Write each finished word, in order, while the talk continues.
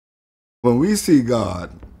When we see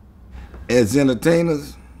God as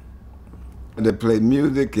entertainers that play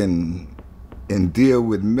music and deal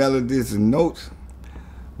with melodies and notes,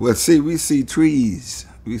 well, see, we see trees.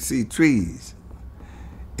 We see trees.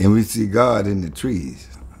 And we see God in the trees.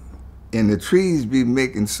 And the trees be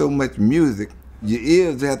making so much music, your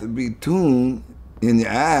ears have to be tuned in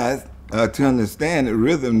your eyes to understand the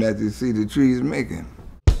rhythm that you see the trees making.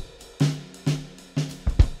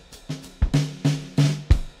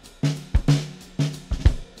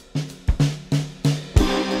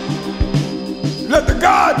 Let the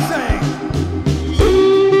God sing.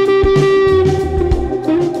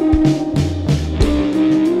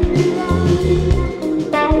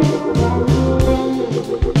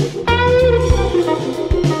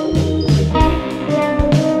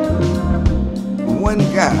 One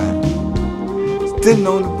guy sitting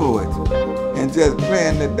on the porch and just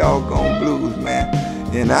playing the doggone blues, man.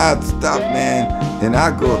 And I'd stop, man, and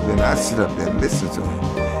I'd go up and I'd sit up there and listen to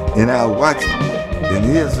him. And I'd watch him. And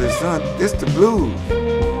he'll say, son, this the blues.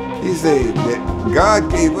 He said that God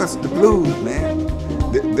gave us the blues, man.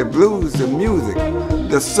 The blues, the music,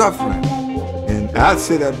 the suffering. And I'd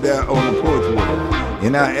sit up there on the porch with him,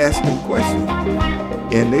 and I asked them questions.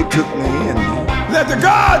 And they took me in, man. Let the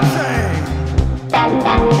God sing.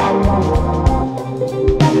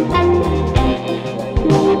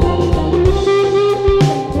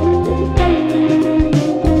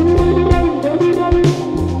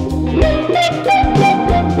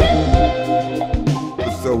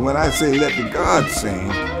 So when I say let the God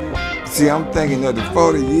sing, see, I'm thinking of the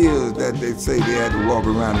 40 years that they say they had to walk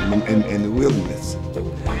around in the wilderness.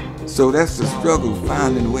 So that's the struggle,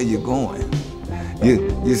 finding where you're going.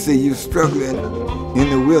 You see, you're struggling in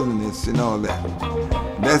the wilderness and all that.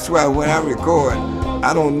 That's why when I record,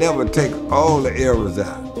 I don't never take all the errors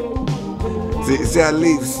out. See, I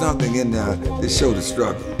leave something in there to show the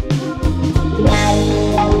struggle.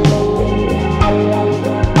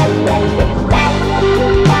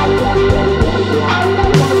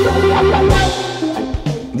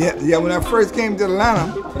 Yeah, when I first came to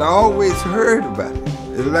Atlanta, I always heard about it.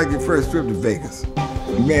 It was like your first trip to Vegas.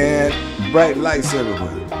 Man, bright lights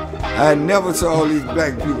everywhere. I never saw all these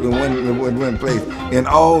black people in one place, and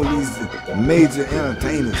all these major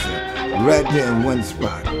entertainers right there in one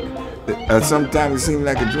spot. Sometimes it seemed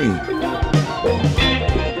like a dream.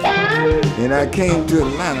 And I came to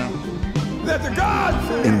Atlanta, Let the God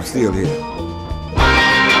sing. and I'm still here.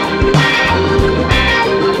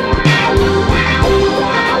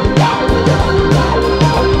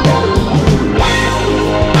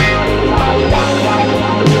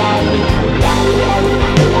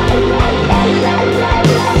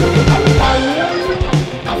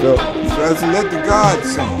 So let the God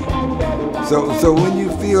sing. So when you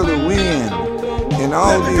feel the wind and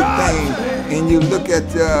all these things, and you look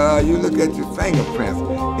at your fingerprints,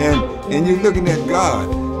 and you're looking at God,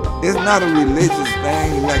 it's not a religious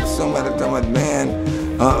thing like somebody talking about,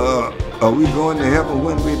 man, are we going to heaven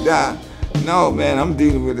when we die? No, man, I'm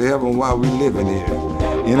dealing with the heaven while we living here,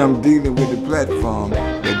 and I'm dealing with the platform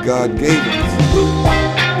that God gave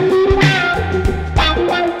us.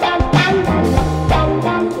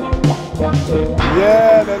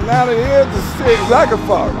 Yeah, Atlanta is the city like a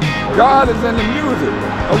forest. God is in the music.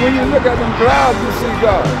 And when you look at them clouds, you see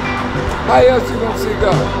God. How else you gonna see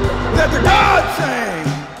God? Let the God sing.